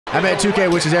I bet 2K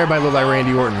wishes everybody looked like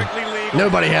Randy Orton.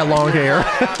 Nobody had long hair.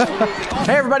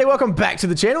 Hey everybody, welcome back to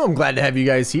the channel. I'm glad to have you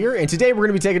guys here. And today we're going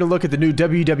to be taking a look at the new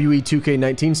WWE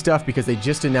 2K19 stuff because they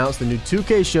just announced the new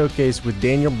 2K showcase with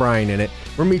Daniel Bryan in it.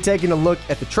 We're going to be taking a look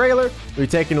at the trailer. We're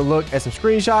taking a look at some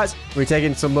screenshots. We're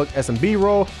taking some look at some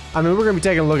B-roll. I mean, we're going to be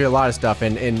taking a look at a lot of stuff.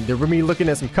 And they're going to be looking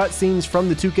at some cutscenes from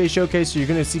the 2K showcase. So you're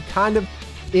going to see kind of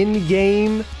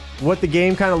in-game what the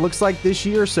game kind of looks like this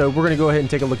year. So we're going to go ahead and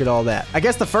take a look at all that. I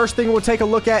guess the first thing we'll take a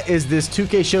look at is this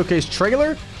 2K showcase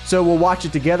trailer. So we'll watch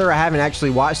it together. I haven't actually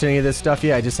watched any of this stuff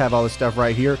yet. I just have all this stuff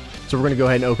right here. So we're going to go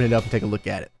ahead and open it up and take a look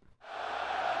at it.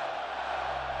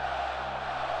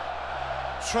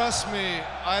 Trust me,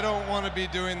 I don't want to be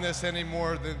doing this any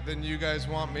more than you guys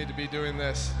want me to be doing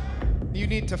this. You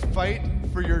need to fight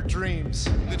for your dreams.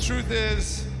 The truth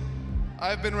is,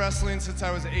 I've been wrestling since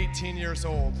I was 18 years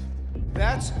old.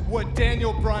 That's what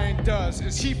Daniel Bryan does,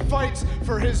 is he fights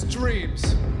for his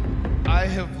dreams. I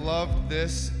have loved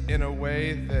this in a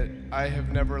way that I have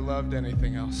never loved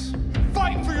anything else.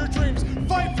 Fight for your dreams!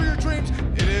 Fight for your dreams!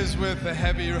 It is with a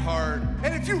heavy heart.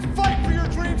 And if you fight for your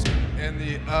dreams and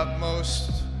the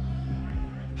utmost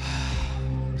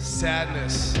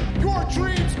sadness, your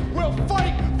dreams will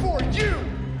fight for you!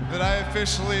 That I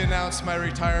officially announce my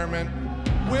retirement.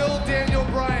 Will Daniel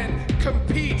Bryan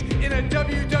compete in a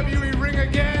WWE ring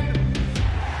again?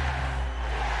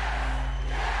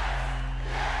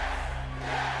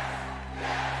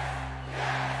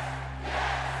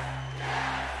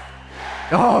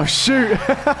 Oh, shoot.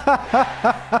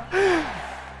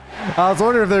 I was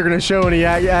wondering if they're going to show any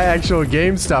actual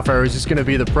game stuff or it was just going to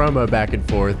be the promo back and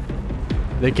forth.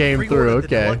 They came through, okay.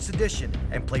 The deluxe edition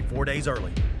and play 4 days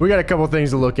early. We got a couple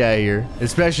things to look at here,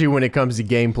 especially when it comes to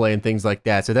gameplay and things like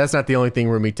that. So that's not the only thing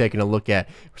we're going to be taking a look at.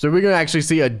 So we're going to actually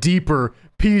see a deeper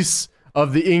piece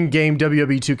of the in-game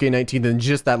WWE 2K19 than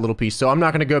just that little piece. So I'm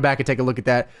not going to go back and take a look at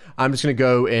that. I'm just going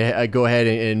to go ahead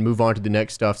and move on to the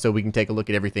next stuff so we can take a look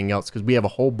at everything else because we have a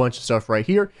whole bunch of stuff right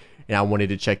here and I wanted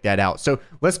to check that out. So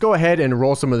let's go ahead and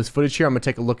roll some of this footage here. I'm going to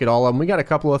take a look at all of them. We got a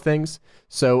couple of things.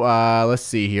 So let's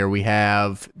see here. We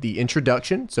have the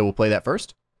introduction. So we'll play that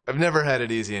first. I've never had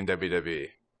it easy in WWE.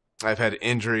 I've had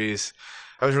injuries.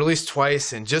 I was released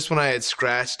twice, and just when I had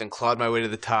scratched and clawed my way to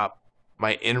the top,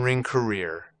 my in-ring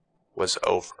career was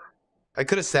over. I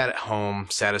could have sat at home,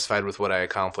 satisfied with what I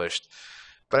accomplished,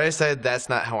 but I decided that's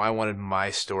not how I wanted my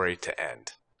story to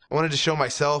end. I wanted to show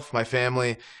myself, my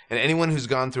family, and anyone who's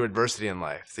gone through adversity in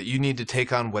life that you need to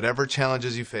take on whatever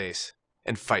challenges you face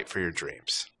and fight for your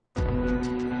dreams.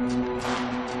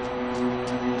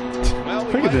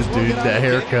 Look at this dude, that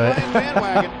haircut.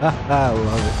 I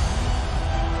love it.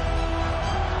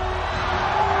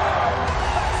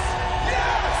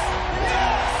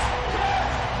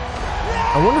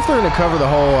 I wonder if they're going to cover the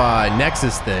whole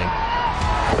Nexus thing.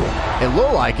 It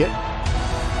looked like it.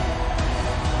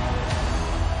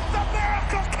 The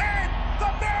Miracle Kid!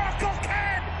 The Miracle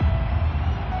Kid!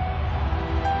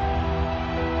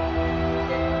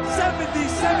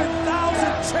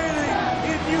 77,000 chanting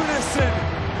in unison.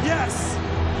 Yes,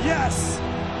 yes,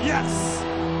 yes.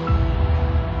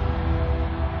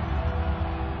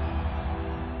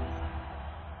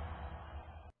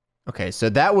 Okay, so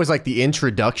that was like the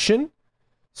introduction.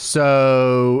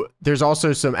 So there's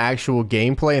also some actual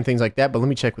gameplay and things like that, but let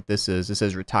me check what this is. It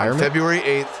says retirement. On February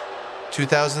 8th,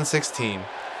 2016,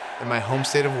 in my home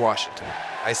state of Washington,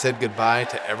 I said goodbye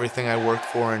to everything I worked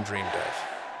for and dreamed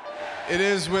of. It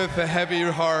is with a heavy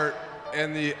heart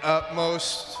and the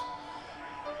utmost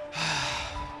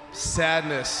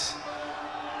sadness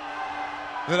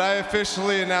that I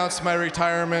officially announced my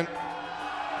retirement.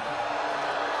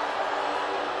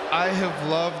 I have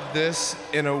loved this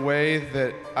in a way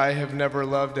that I have never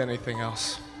loved anything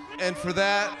else. And for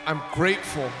that, I'm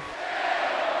grateful.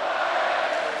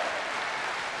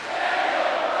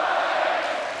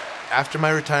 After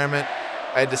my retirement,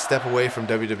 I had to step away from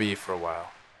WWE for a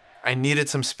while. I needed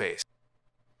some space.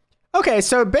 Okay,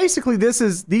 so basically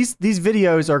these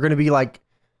videos are going to be like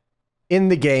in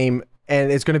the game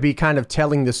and it's going to be kind of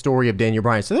telling the story of Daniel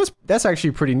Bryan. So that's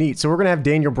actually pretty neat. So we're going to have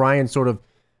Daniel Bryan sort of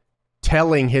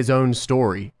telling his own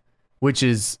story, which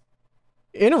is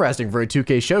interesting for a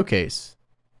 2K showcase.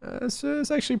 So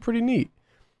it's actually pretty neat.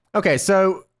 Okay,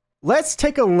 so let's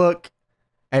take a look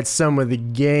at some of the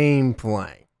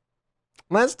gameplay.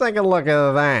 Let's take a look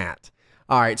at that.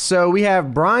 All right, so we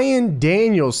have Bryan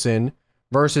Danielson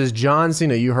versus John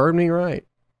Cena. You heard me right.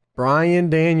 Bryan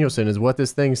Danielson is what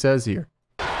this thing says here.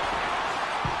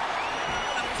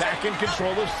 Back back in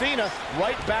control of Cena.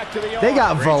 Right back to the They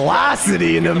got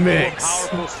velocity in the mix.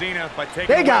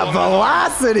 They got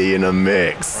velocity in the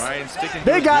mix.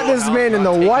 They got this man in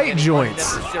the white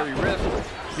joints.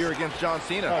 Here against John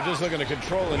Cena. Oh, just looking to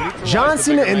control and neutralize John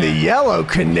Cena in the yellow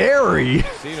canary.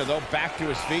 Cena, though, back to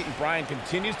his feet, and Bryan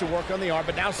continues to work on the arm,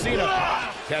 but now Cena,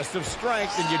 test of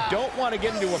strength, and you don't want to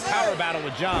get into a power battle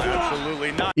with John.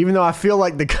 Absolutely not. Even though I feel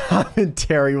like the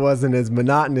commentary wasn't as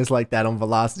monotonous like that on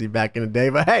Velocity back in the day,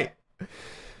 but hey,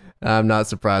 I'm not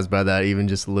surprised by that, even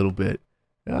just a little bit.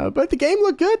 But the game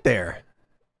looked good there.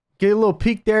 Get a little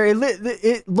peek there.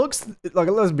 It looks like,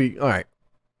 let's be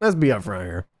upfront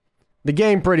here. The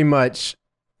game pretty much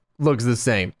looks the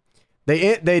same.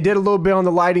 They did a little bit on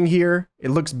the lighting here. It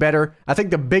looks better. I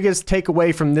think the biggest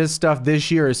takeaway from this stuff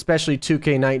this year, especially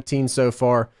 2K19 so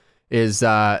far, is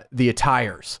the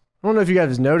attires. I don't know if you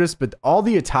guys noticed, but all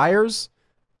the attires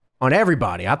on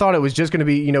everybody. I thought it was just going to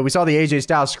be, you know, we saw the AJ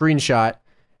Styles screenshot,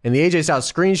 and the AJ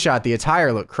Styles screenshot, the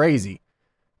attire looked crazy.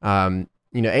 You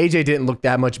know, AJ didn't look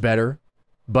that much better,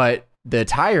 but the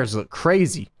attires look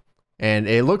crazy. And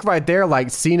it looked right there like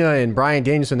Cena and Bryan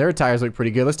Danielson, their attires look pretty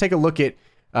good. Let's take a look at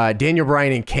Daniel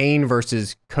Bryan and Kane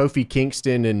versus Kofi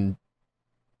Kingston and...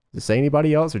 Does it say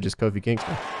anybody else or just Kofi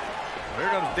Kingston? Here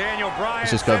comes Daniel Bryan.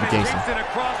 It's just Kofi Kingston.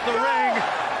 Across the ring.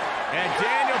 And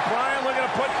Daniel Bryan looking to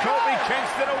put Kofi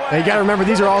Kingston away. Now you got to remember,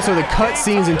 these are also the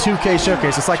cutscenes in 2K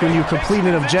Showcase. It's like when you complete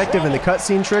an objective and the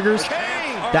cutscene triggers.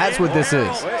 That's what this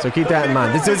is. So keep that in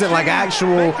mind. This isn't like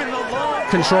actual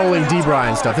controlling D.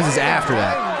 Bryan stuff. This is after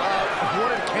that.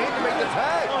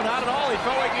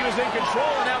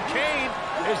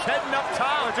 Heading up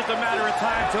top. It's just a matter of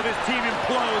time until this team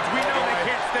implodes. We know they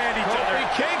can't stand each other.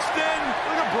 Kingston.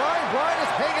 Look at Bryan. Bryan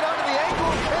is hanging onto the ankle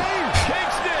of Kane.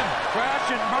 Kingston. Crash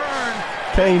and burn.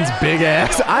 Kane's big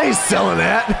ass. I ain't selling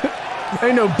that.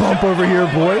 Ain't no bump over here,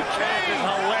 boy. Kane.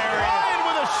 Hilarious. Bryan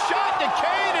with a shot to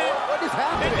Kane. What is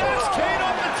happening? It knocks Kane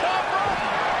off the top rope.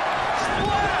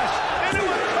 Splash into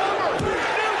a cover.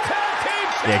 New tag team.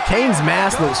 Yeah, Kane's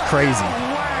mask looks crazy.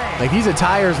 Like, these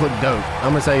attires look dope.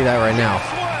 I'm gonna tell you that right now.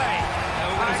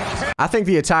 I think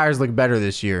the attires look better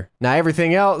this year. Now,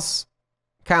 everything else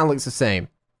kind of looks the same.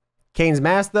 Kane's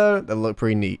mask, though, that look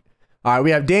pretty neat. All right, we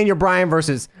have Daniel Bryan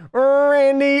versus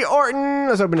Randy Orton.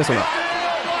 Let's open this one up.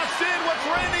 What's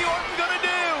Randy Orton gonna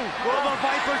do? Will the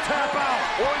Viper tap out?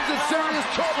 Orton's in serious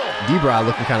trouble. D-Bry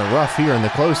looking kind of rough here in the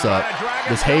close-up.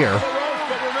 This hair.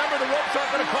 Remember, the ropes aren't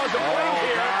gonna cause a break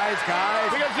here. Guys.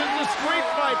 Because this is a street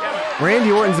fight. Randy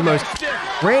Orton's the most...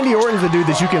 Randy Orton's the dude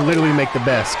that you can literally make the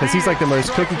best, because he's like the most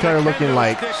cookie-cutter looking,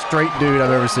 like, straight dude I've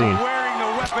ever seen. Wearing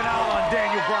the weapon out on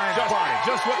Daniel Bryan's body.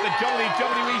 Just what the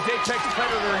WWE's Apex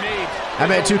Predator needs. I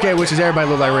bet 2K wishes everybody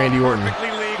looked like Randy Orton.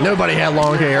 Nobody had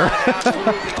long hair.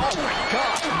 Oh my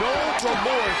God, no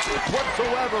remorse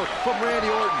whatsoever from Randy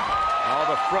Orton. All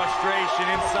the frustration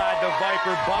inside the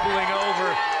Viper bubbling over.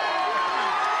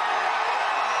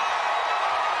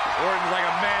 Orton's like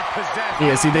a man possessed.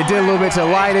 Yeah, see, they did a little bit to the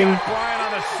lighting.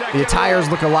 The attires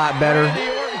look a lot better.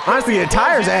 Honestly, the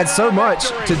attires add so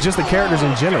much to just the characters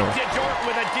in general.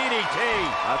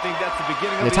 I think that's the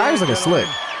beginning of the attires looking slick.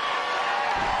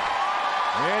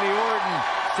 Randy Orton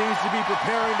seems to be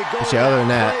preparing to go. Other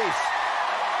than that,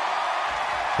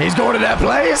 he's going to that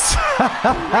place.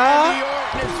 Randy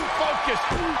Orton is focused.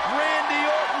 Randy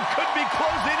Orton could be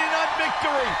closing in on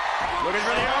victory. Looking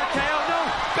for the RKO. No.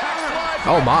 Backslide.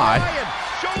 Oh my.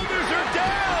 Shoulders are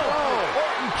down.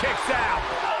 Orton kicks out.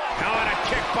 Now on a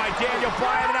kick by Daniel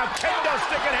Bryan, and now kendo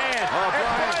stick in hand. And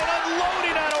Bryan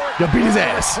unloading on Orton. Yo, beat his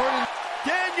ass.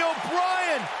 Daniel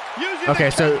Bryan using okay,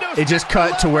 so it just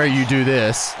cut to where you do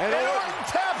this. And Orton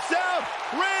taps out.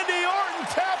 Randy Orton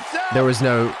taps out. There was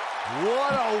no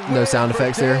sound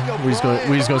effects there. We just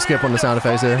gonna skip on the sound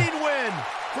effects there. Win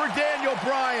for Daniel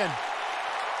Bryan.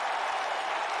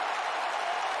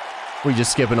 We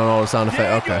just skipping on all the sound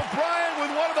effects. Okay. Daniel Bryan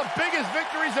with one of the biggest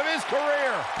victories of his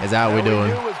career. Is that what we're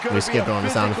doing? We skipped on the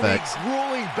sound effects.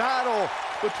 Grueling battle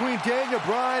between Daniel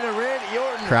Bryan and Randy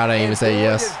Orton. Crowd ain't even say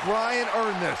yes. Did Bryan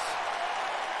earn this?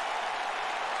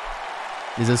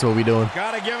 Is this what we doing?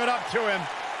 Gotta give it up to him.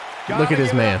 Look at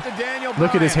this man.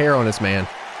 Look at his hair on this man.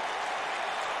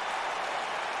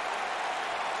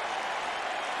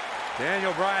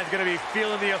 Daniel Bryan's going to be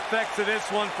feeling the effects of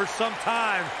this one for some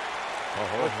time.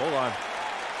 Oh, hold on.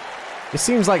 It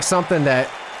seems like something that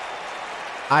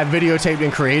I videotaped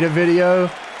in creative video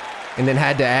and then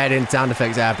had to add in sound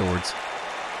effects afterwards.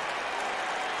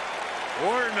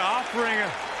 Orton offering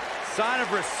a sign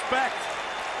of respect.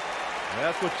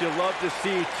 That's what you love to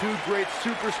see. Two great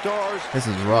superstars. This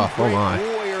is rough. Oh my.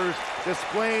 Warriors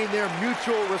displaying their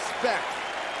mutual respect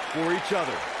for each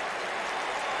other.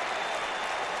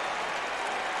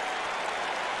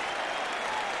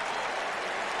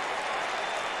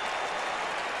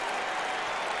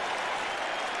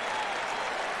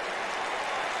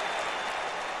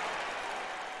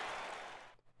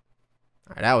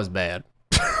 That was bad.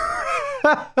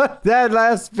 That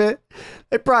last bit,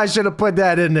 they probably should have put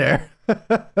that in there.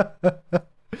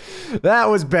 That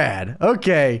was bad.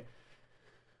 Okay.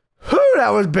 Whew, that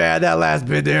was bad, that last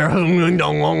bit there.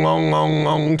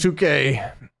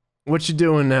 2K. What you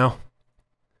doing now?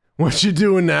 What you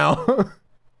doing now?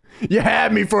 You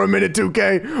had me for a minute,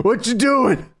 2K. What you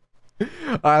doing? All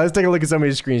right, let's take a look at some of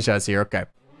these screenshots here. Okay.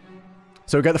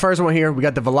 So we got the first one here. We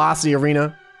got the Velocity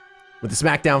Arena with the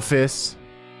SmackDown fists.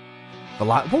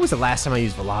 What was the last time I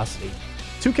used Velocity?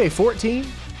 2K14?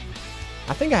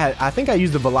 I think I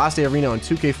used the Velocity Arena on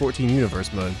 2K14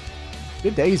 Universe mode.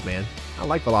 Good days, man. I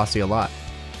like Velocity a lot.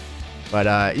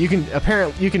 But you can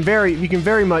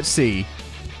very much see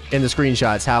in the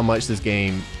screenshots how much this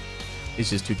game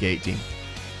is just 2K18.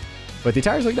 But the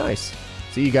tires look nice.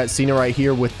 See, you got Cena right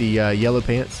here with the yellow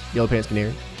pants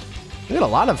canary. We got a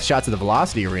lot of shots of the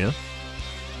Velocity Arena.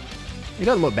 It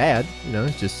doesn't look bad, you know,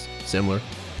 it's just similar.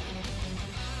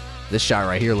 This shot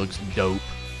right here looks dope.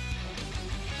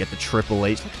 Get the Triple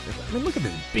H. I mean, look at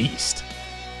this beast.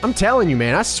 I'm telling you,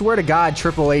 man, I swear to God,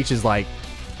 Triple H is like,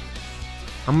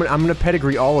 I'm gonna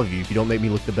pedigree all of you if you don't make me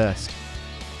look the best.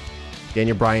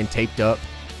 Daniel Bryan taped up.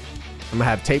 I'm gonna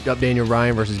have taped up Daniel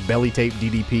Bryan versus belly taped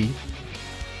DDP.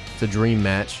 It's a dream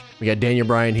match. We got Daniel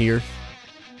Bryan here,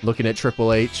 looking at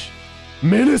Triple H,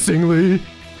 menacingly.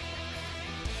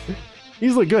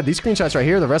 These look good. These screenshots right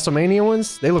here, the WrestleMania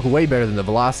ones, they look way better than the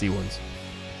Velocity ones.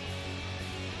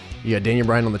 You got Daniel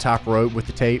Bryan on the top rope with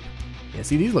the tape. Yeah,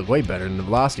 see, these look way better than the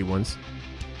Velocity ones.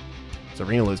 This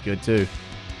arena looks good, too.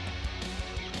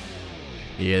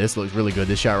 Yeah, this looks really good.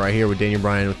 This shot right here with Daniel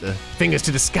Bryan with the fingers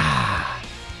to the sky.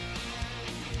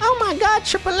 Oh my God,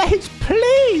 Triple H,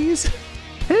 please.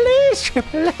 Please,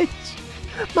 Triple H.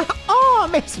 My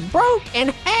arm is broke in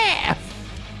half.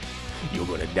 You're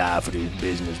gonna die for this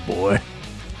business, boy.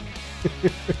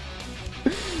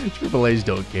 Triple H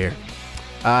don't care.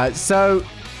 So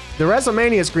the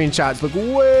WrestleMania screenshots look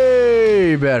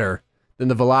way better than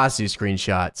the Velocity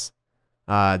screenshots.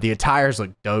 The attires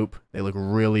look dope. They look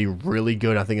really, really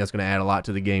good. I think that's gonna add a lot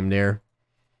to the game there.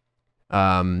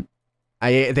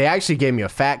 They actually gave me a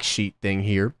fact sheet thing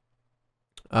here.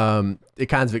 It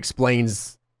kind of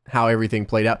explains how everything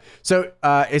played out. So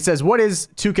it says, what is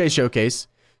 2K Showcase?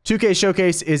 2K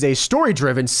Showcase is a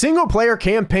story-driven, single-player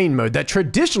campaign mode that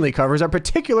traditionally covers a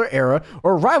particular era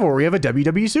or rivalry of a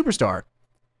WWE superstar.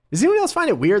 Does anyone else find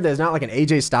it weird that it's not like an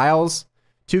AJ Styles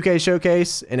 2K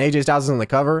Showcase and AJ Styles is on the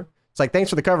cover? It's like, thanks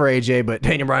for the cover, AJ, but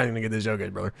Daniel Bryan's gonna get this showcase,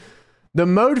 brother. The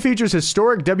mode features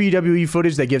historic WWE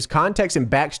footage that gives context and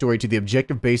backstory to the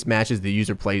objective-based matches the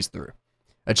user plays through.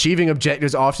 Achieving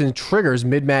objectives often triggers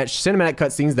mid-match cinematic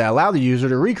cutscenes that allow the user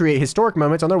to recreate historic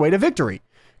moments on their way to victory.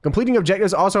 Completing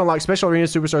objectives also unlocks special arena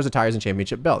superstars, attires, and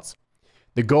championship belts.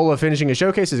 The goal of finishing a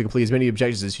showcase is to complete as many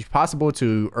objectives as possible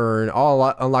to earn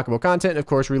all unlockable content and, of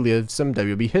course, relive some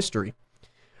WWE history.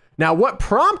 Now, what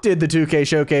prompted the 2K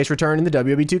Showcase return in the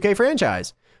WWE 2K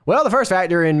franchise? Well, the first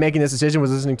factor in making this decision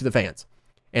was listening to the fans.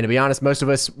 And to be honest, most of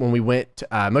us, when we went,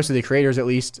 most of the creators at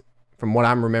least, from what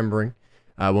I'm remembering,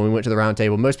 when we went to the round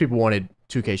table, most people wanted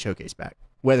 2K Showcase back.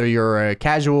 Whether you're a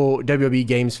casual WWE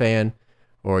Games fan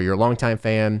or you're a longtime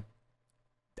fan,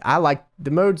 I like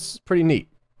the mode's pretty neat.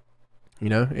 You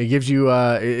know, it gives you,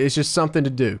 it's just something to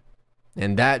do.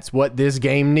 And that's what this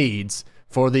game needs,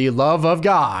 for the love of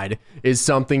God, is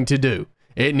something to do.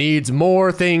 It needs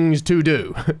more things to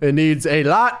do. It needs a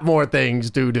lot more things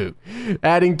to do.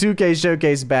 Adding 2K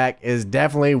Showcase back is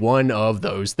definitely one of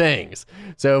those things.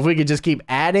 So if we could just keep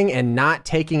adding and not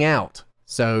taking out.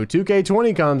 So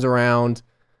 2K20 comes around,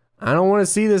 I don't want to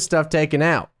see this stuff taken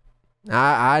out.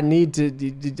 I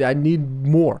need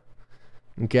more.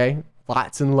 Okay?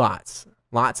 Lots and lots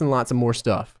of more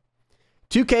stuff.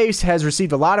 2K has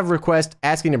received a lot of requests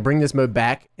asking to bring this mode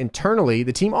back. Internally,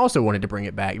 the team also wanted to bring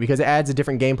it back because it adds a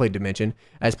different gameplay dimension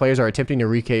as players are attempting to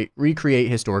recreate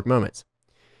historic moments.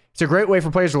 It's a great way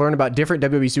for players to learn about different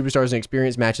WWE superstars and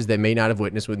experience matches they may not have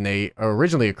witnessed when they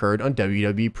originally occurred on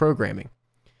WWE programming.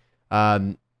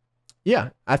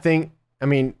 Yeah, I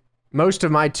mean, most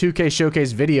of my 2K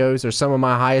Showcase videos are some of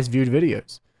my highest viewed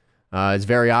videos. It's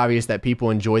very obvious that people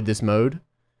enjoyed this mode.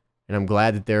 And I'm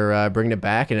glad that they're bringing it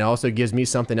back. And it also gives me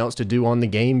something else to do on the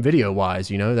game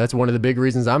video-wise. You know, that's one of the big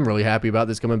reasons I'm really happy about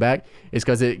this coming back, is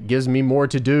because it gives me more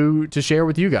to do to share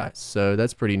with you guys. So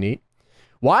that's pretty neat.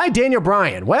 Why Daniel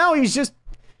Bryan? Well, he's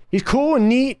cool and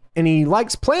neat, and he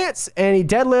likes plants, and he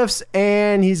deadlifts,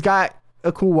 and he's got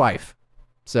a cool wife.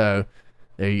 So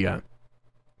there you go.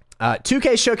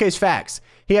 2K Showcase facts.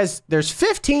 There's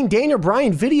 15 Daniel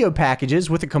Bryan video packages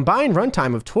with a combined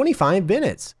runtime of 25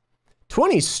 minutes.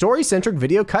 20 story-centric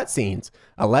video cutscenes,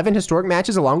 11 historic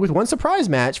matches along with 1 surprise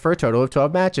match for a total of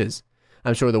 12 matches.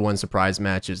 I'm sure the 1 surprise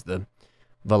match is the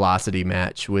Velocity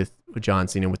match with John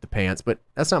Cena with the pants, but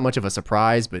that's not much of a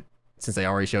surprise, but since they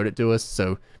already showed it to us,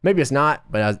 so maybe it's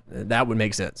not, but that would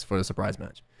make sense for the surprise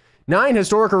match. 9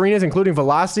 historic arenas, including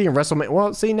Velocity and WrestleMania.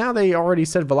 Well, see, now they already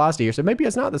said Velocity here, so maybe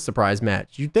it's not the surprise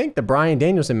match. You'd think the Bryan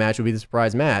Danielson match would be the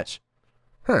surprise match.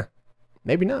 Huh.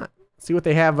 Maybe not. Let's see what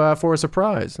they have for a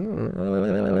surprise.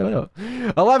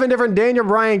 11 different Daniel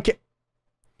Bryan...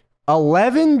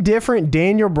 11 different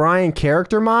Daniel Bryan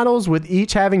character models with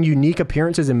each having unique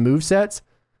appearances and movesets.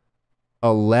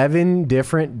 11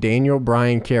 different Daniel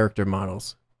Bryan character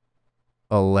models.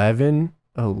 11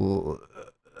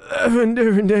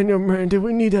 different Daniel Bryan. Did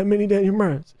we need that many Daniel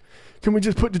Bryans? Can we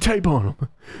just put the tape on them?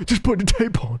 Just put the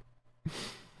tape on.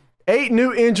 8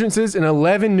 new entrances and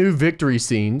 11 new victory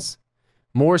scenes.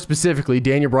 More specifically,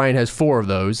 Daniel Bryan has 4 of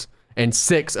those and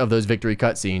 6 of those victory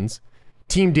cutscenes.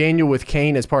 Team Daniel with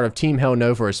Kane as part of Team Hell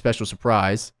No for a special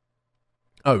surprise.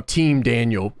 Oh, Team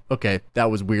Daniel. Okay, that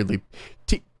was weirdly...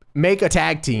 Make a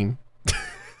tag team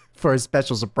for a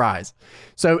special surprise.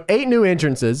 So 8 new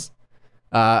entrances,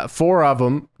 4 of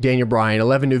them Daniel Bryan,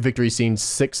 11 new victory scenes,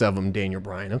 6 of them Daniel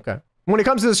Bryan. Okay. When it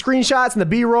comes to the screenshots and the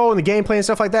B-roll and the gameplay and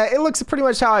stuff like that, it looks pretty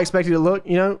much how I expected it to look.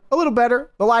 You know, a little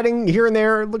better. The lighting here and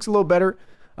there looks a little better.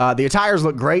 The attires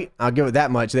look great. I'll give it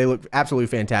that much. They look absolutely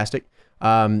fantastic.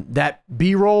 That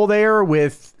B-roll there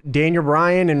with Daniel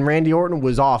Bryan and Randy Orton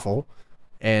was awful.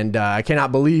 And I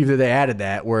cannot believe that they added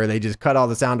that, where they just cut all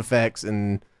the sound effects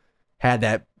and had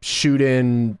that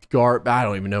shoot-in guard. I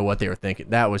don't even know what they were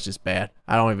thinking. That was just bad.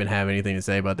 I don't even have anything to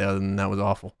say about that other than that was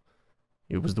awful.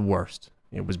 It was the worst.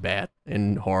 It was bad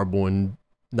and horrible and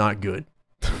not good.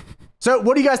 So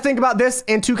what do you guys think about this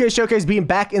and 2K Showcase being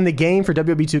back in the game for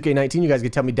WWE 2K19? You guys can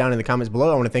tell me down in the comments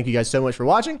below. I want to thank you guys so much for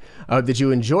watching. I hope that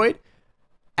you enjoyed.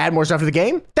 Add more stuff to the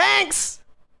game. Thanks!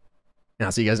 And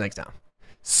I'll see you guys next time.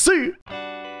 See you!